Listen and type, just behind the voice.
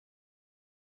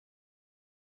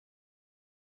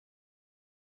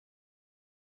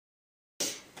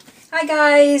Hi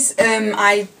guys,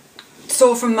 I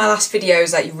saw from my last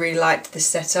videos that you really liked this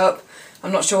setup.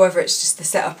 I'm not sure whether it's just the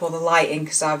setup or the lighting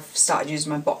because I've started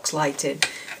using my box lighting.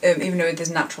 Even though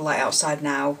there's natural light outside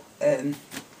now,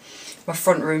 my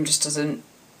front room just doesn't,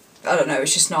 I don't know,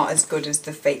 it's just not as good as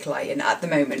the fake lighting at the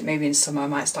moment. Maybe in summer I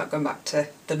might start going back to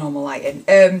the normal lighting.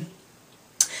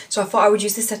 So I thought I would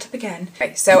use this setup again.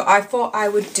 Okay, so I thought I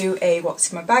would do a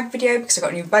what's in my bag video because I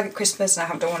got a new bag at Christmas and I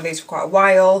haven't done one of these for quite a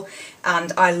while,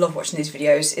 and I love watching these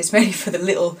videos. It's mainly for the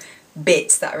little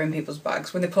bits that are in people's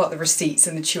bags when they pull out the receipts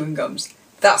and the chewing gums.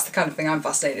 That's the kind of thing I'm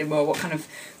fascinated more. What kind of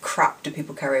crap do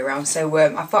people carry around? So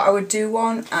I thought I would do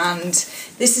one, and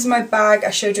this is my bag.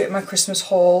 I showed you it in my Christmas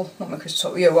haul. Not my Christmas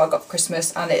haul, yeah, what I got for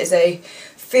Christmas, and it is a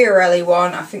Fiorelli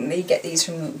one. I think they get these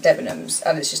from Debenhams,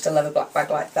 and it's just a leather black bag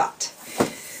like that.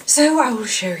 So I will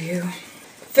show you.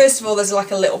 First of all, there's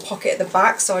like a little pocket at the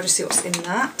back, so I'll just see what's in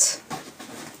that.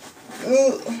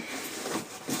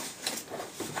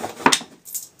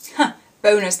 Huh,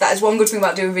 bonus, that is one good thing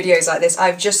about doing videos like this.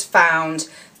 I've just found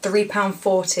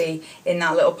 £3.40 in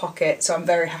that little pocket, so I'm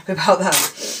very happy about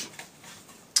that.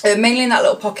 Mainly in that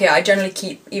little pocket, I generally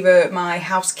keep either my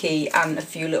house key and a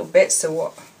few little bits. So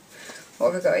what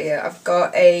have I got here? I've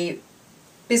got a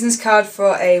business card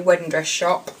for a wedding dress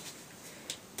shop.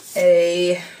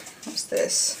 What's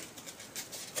this?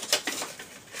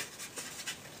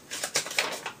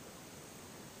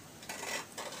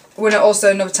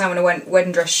 Also another time when I went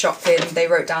wedding dress shopping, they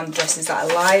wrote down the dresses that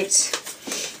I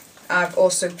liked. I've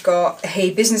also got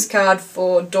a business card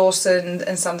for Dawson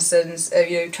and Sanderson's,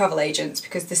 travel agents,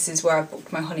 because this is where I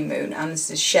booked my honeymoon, and this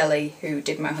is Shelley who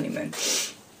did my honeymoon.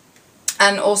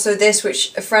 And also this,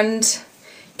 which a friend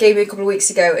gave me a couple of weeks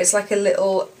ago. It's like a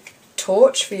little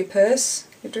torch for your purse.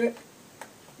 You do it.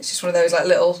 It's just one of those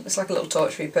it's like a little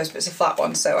torch for your purse, but it's a flat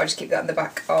one, so I just keep that in the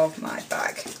back of my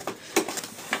bag.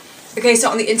 Okay,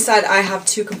 so on the inside I have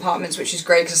two compartments, which is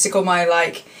great because I stick all my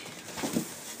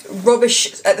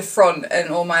rubbish at the front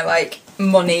and all my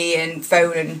money and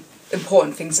phone and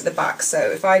important things at the back. So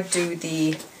if I do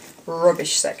the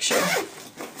rubbish section,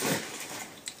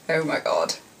 oh my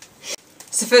god.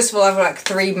 So first of all, I've got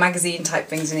 3 magazine type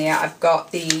things in here. I've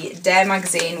got the Dare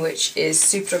magazine, which is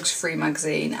Superdrug's free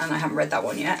magazine, and I haven't read that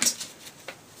one yet.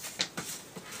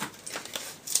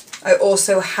 I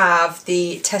also have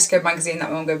the Tesco magazine that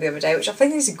my mum gave me the other day, which I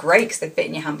think these are great because they fit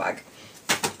in your handbag.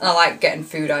 And I like getting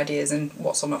food ideas and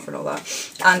what's on offer and all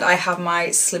that. And I have my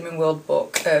Slimming World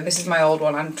book. This is my old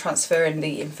one. I'm transferring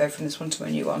the info from this one to my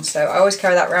new one. So I always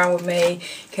carry that around with me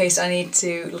in case I need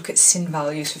to look at sin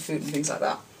values for food and things like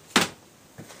that.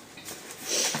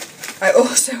 I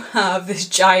also have this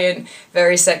giant,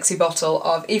 very sexy bottle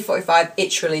of E45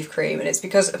 Itch Relief Cream, and it's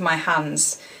because of my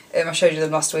hands. I showed you them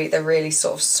last week. They're really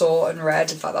sort of sore and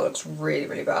red. In fact, that looks really,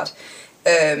 really bad.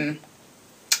 They're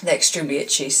extremely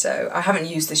itchy, so I haven't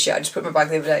used this yet. I just put it in my bag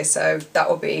the other day, so that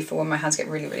will be for when my hands get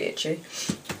really, really itchy.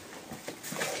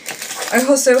 I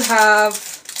also have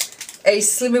a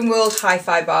Slimming World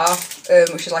Hi-Fi bar,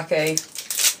 which is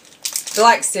they're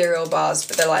like cereal bars,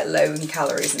 but they're low in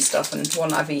calories and stuff, and one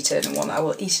that I've eaten and one that I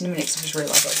will eat in a minute because I just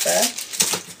realised what's there.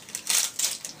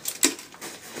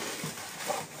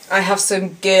 I have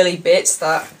some girly bits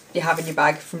that you have in your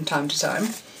bag from time to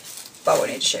time, but I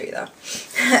won't need to show you that.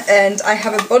 And I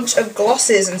have a bunch of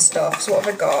glosses and stuff, so what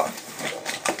have I got?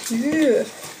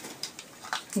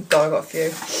 God, I got a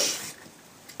few.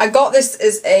 I got this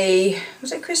as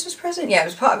was it a Christmas present? Yeah, it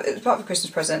was part of a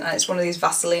Christmas present, and it's one of these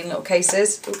Vaseline little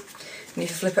cases. Ooh. And if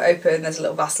you flip it open, there's a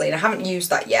little Vaseline. I haven't used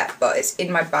that yet, but it's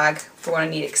in my bag for when I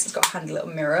need it because it's got a handy little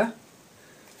mirror.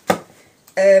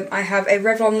 I have a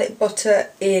Revlon lip butter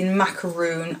in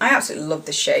Macaroon. I absolutely love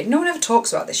this shade. No one ever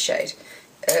talks about this shade,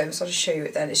 so I'll just show you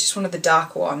it then. It's just one of the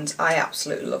darker ones. I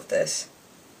absolutely love this.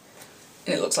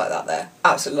 And it looks like that there.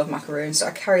 Absolutely love Macaroon, so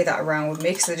I carry that around with me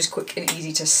because they're just quick and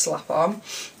easy to slap on.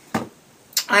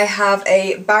 I have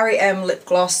a Barry M lip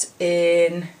gloss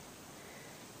in,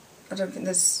 I don't think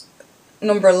there's,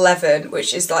 number 11,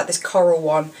 which is this coral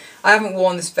one. I haven't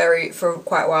worn this for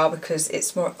quite a while because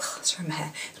it's more, sorry my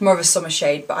hair, it's more of a summer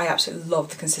shade, but I absolutely love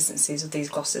the consistencies of these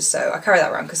glosses, so I carry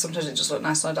that around because sometimes it just looks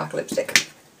nice on a dark lipstick.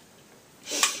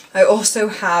 I also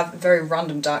have a very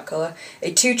random dark colour,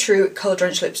 a Too True Colour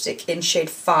Drenched lipstick in shade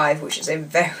 5, which is a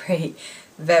very,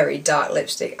 very dark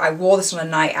lipstick. I wore this on a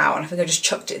night out and I think I just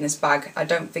chucked it in this bag. I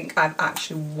don't think I've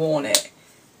actually worn it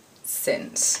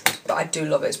since, but I do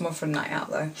love it. It's more for a night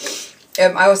out though.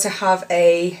 I also have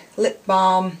a lip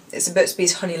balm. It's a Burt's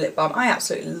Bees Honey Lip Balm. I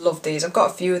absolutely love these. I've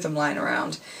got a few of them lying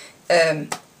around. I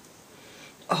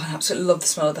absolutely love the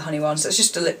smell of the honey one. So it's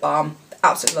just a lip balm.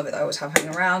 Absolutely love it, that I always have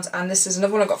hanging around. And this is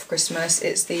another one I got for Christmas.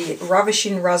 It's the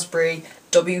Ravishing Raspberry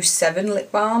W7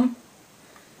 lip balm.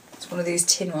 It's one of these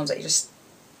tin ones that you just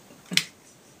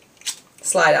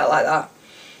slide out like that.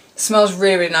 It smells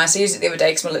really, really nice. I used it the other day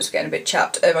because my lips were getting a bit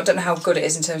chapped. I don't know how good it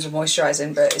is in terms of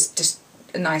moisturising, but it's just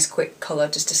a nice quick colour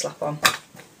just to slap on.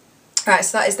 Alright,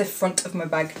 so that is the front of my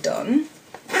bag done.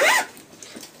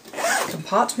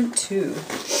 Compartment 2.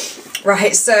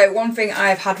 Right, so one thing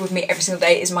I've had with me every single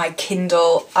day is my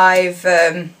Kindle. I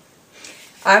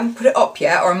haven't put it up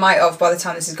yet, or I might have by the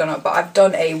time this has gone up, but I've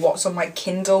done a what's on my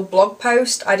Kindle blog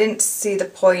post. I didn't see the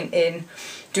point in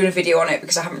doing a video on it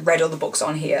because I haven't read all the books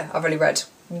on here. I've only read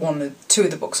two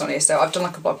of the books on here, so I've done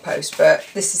like a blog post, but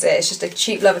this is it. It's just a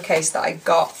cheap leather case that I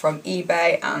got from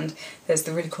eBay, and there's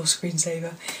the really cool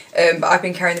screensaver. But I've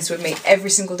been carrying this with me every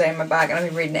single day in my bag, and I've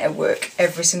been reading it at work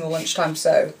every single lunchtime,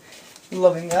 so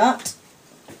loving that.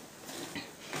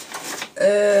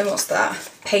 What's that?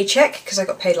 Paycheck, because I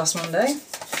got paid last Monday.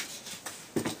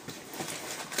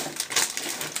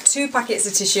 2 packets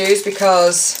of tissues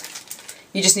because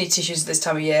you just need tissues at this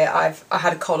time of year. I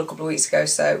had a cold a couple of weeks ago,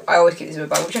 so I always keep these in my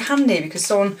bag, which are handy because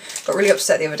someone got really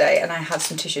upset the other day and I had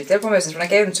some tissues. The other problem is when I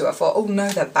gave them to her, I thought, oh no,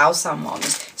 they're balsam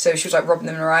ones. So she was like rubbing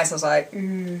them in her eyes, and I was like,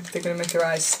 they're going to make her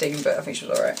eyes sting, but I think she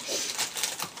was alright.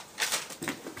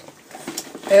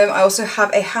 I also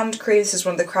have a hand cream. This is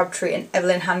one of the Crabtree and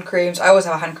Evelyn hand creams. I always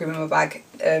have a hand cream in my bag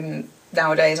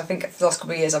nowadays. I think for the last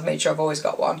couple of years I've made sure I've always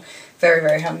got one. Very,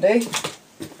 very handy.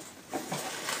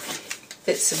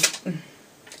 Bits of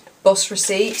bus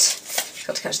receipt.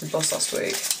 Got to catch the bus last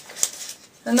week.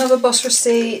 Another bus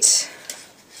receipt.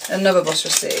 Another bus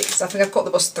receipt. So I think I've got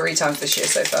the bus 3 times this year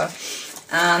so far.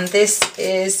 And this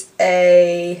is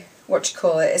a, what do you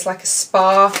call it? It's like a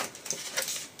spa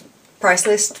price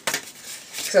list.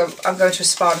 So I'm going to a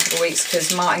spa in a couple of weeks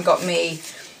because Martin got me,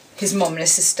 his mum and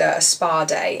his sister a spa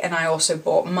day, and I also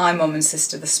bought my mum and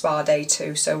sister the spa day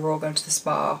too, so we're all going to the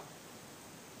spa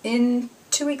in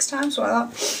 2 weeks time, something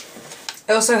like that.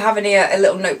 I also have in here a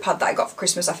little notepad that I got for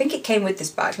Christmas. I think it came with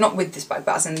this bag, not with this bag,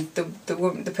 but as in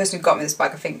the person who got me this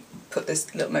bag I think put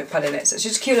this little notepad in it. So it's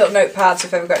just a cute little notepad, so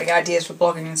if I've ever got any ideas for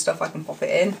blogging and stuff I can pop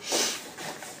it in.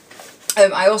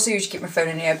 I also usually keep my phone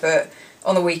in here, but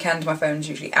on the weekend my phone's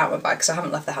usually out of my bag because I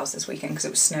haven't left the house this weekend because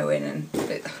it was snowing and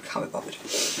I can't be bothered.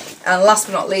 And last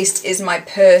but not least is my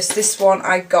purse. This one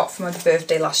I got for my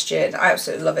birthday last year and I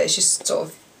absolutely love it. It's just sort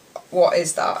of, what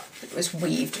is that? It was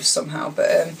weaved somehow,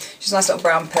 but just a nice little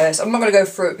brown purse. I'm not going to go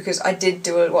through it because I did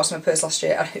do a what's in my purse last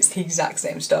year and it's the exact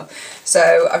same stuff.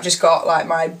 So I've just got like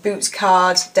my Boots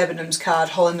card, Debenhams card,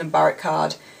 Holland & Barrett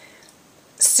card,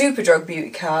 Superdrug Beauty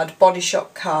card, Body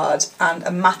Shop card and a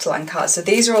Matalan card. So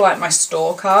these are all like my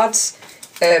store cards.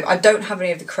 I don't have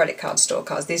any of the credit card store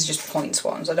cards. These are just points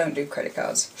ones. I don't do credit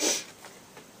cards.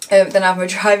 Then I have my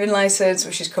driving licence,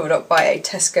 which is covered up by a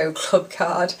Tesco Club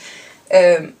card.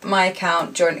 My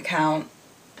account, joint account,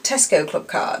 Tesco Club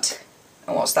card.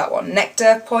 And what's that one?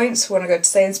 Nectar points when I go to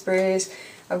Sainsbury's.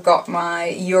 I've got my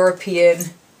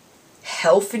European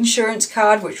health insurance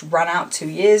card, which ran out 2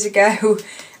 years ago.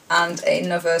 And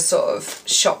another sort of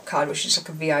shop card, which is like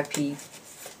a VIP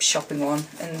shopping one.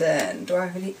 And then, do I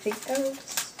have anything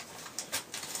else?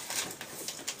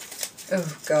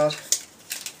 Oh god.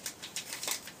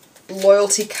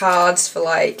 Loyalty cards for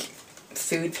like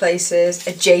food places.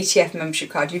 A JTF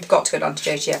membership card. You've got to go down to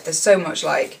JTF. There's so much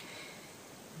like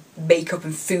makeup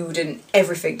and food and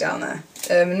everything down there.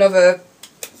 Another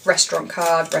restaurant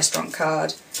card,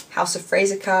 House of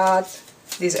Fraser card.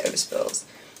 These are overspills.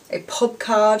 A pub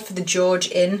card for the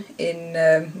George Inn in,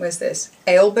 where's this?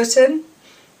 Aylburton.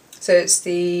 So it's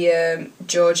the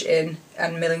George Inn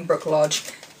and Millingbrook Lodge.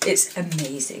 It's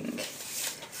amazing.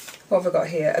 What have I got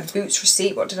here? A Boots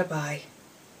receipt. What did I buy?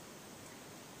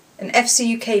 An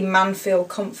FC UK Manfeel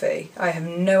Comfy. I have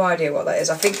no idea what that is.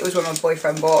 I think it was when my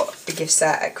boyfriend bought the gift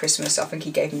set at Christmas. So I think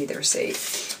he gave me the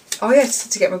receipt. Oh yes,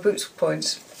 to get my Boots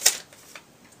points.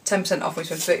 10% off, which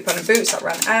was £30 in Boots. That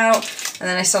ran out. And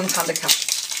then a Santander cash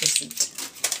receipt.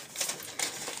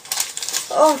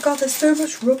 Oh god, there's so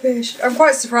much rubbish. I'm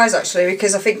quite surprised actually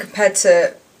because I think compared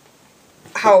to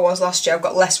how I was last year I've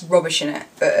got less rubbish in it,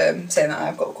 but saying that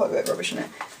I've got quite a bit of rubbish in it.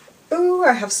 Ooh,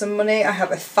 I have some money. I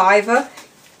have a £5.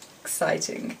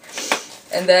 Exciting.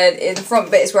 And then in the front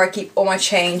bit is where I keep all my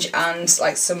change and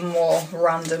like some more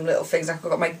random little things. I've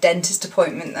got my dentist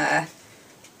appointment there.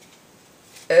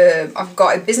 I've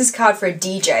got a business card for a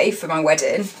DJ for my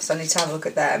wedding, so I need to have a look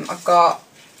at them. I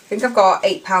think I've got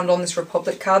 £8 on this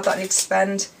Republic card that I need to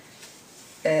spend.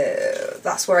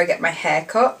 That's where I get my hair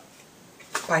cut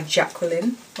by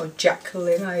Jacqueline, or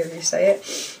Jacqueline, however you say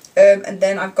it. And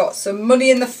then I've got some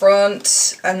money in the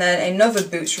front, and then another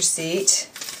Boots receipt.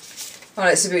 Oh,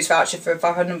 it's a Boots voucher for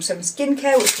 500%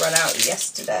 skincare, which ran out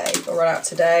yesterday, or ran out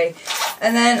today.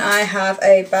 And then I have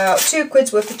about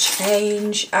 £2 worth of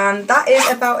change, and that is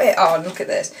about it. Oh, and look at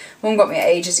this. Mum got me it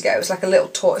ages ago. It was like a little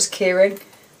tortoise keyring.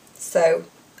 So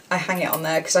I hang it on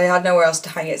there because I had nowhere else to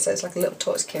hang it, so it's like a little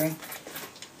tortoise keyring.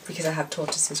 Because I have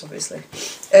tortoises, obviously.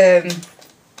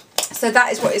 So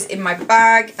that is what is in my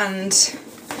bag, and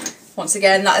once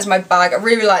again, that is my bag. I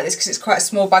really like this because it's quite a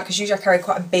small bag, because usually I carry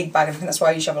quite a big bag, and I think that's why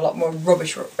I usually have a lot more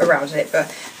rubbish around in it, but I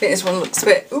think this one looks a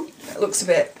bit, ooh, it looks a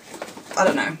bit, I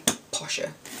don't know,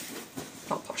 posher.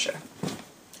 Not posher.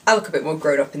 I look a bit more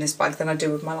grown up in this bag than I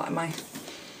do with my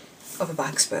other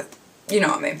bags, but you know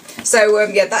what I mean. So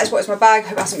yeah, that is what is my bag.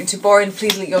 Hope it hasn't been too boring.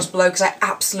 Please link yours below, because I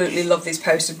absolutely love these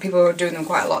posts, and people are doing them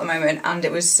quite a lot at the moment. And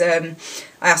it was, I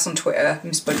asked on Twitter,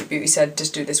 Miss Budget Beauty said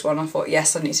just do this one. I thought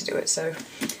yes, I need to do it. So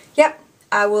yep,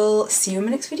 I will see you in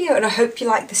my next video, and I hope you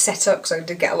like the setup, because I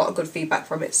did get a lot of good feedback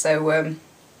from it. So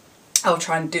I'll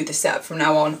try and do the setup from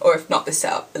now on, or if not the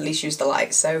setup, at least use the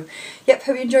light. So yep,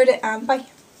 hope you enjoyed it, and bye.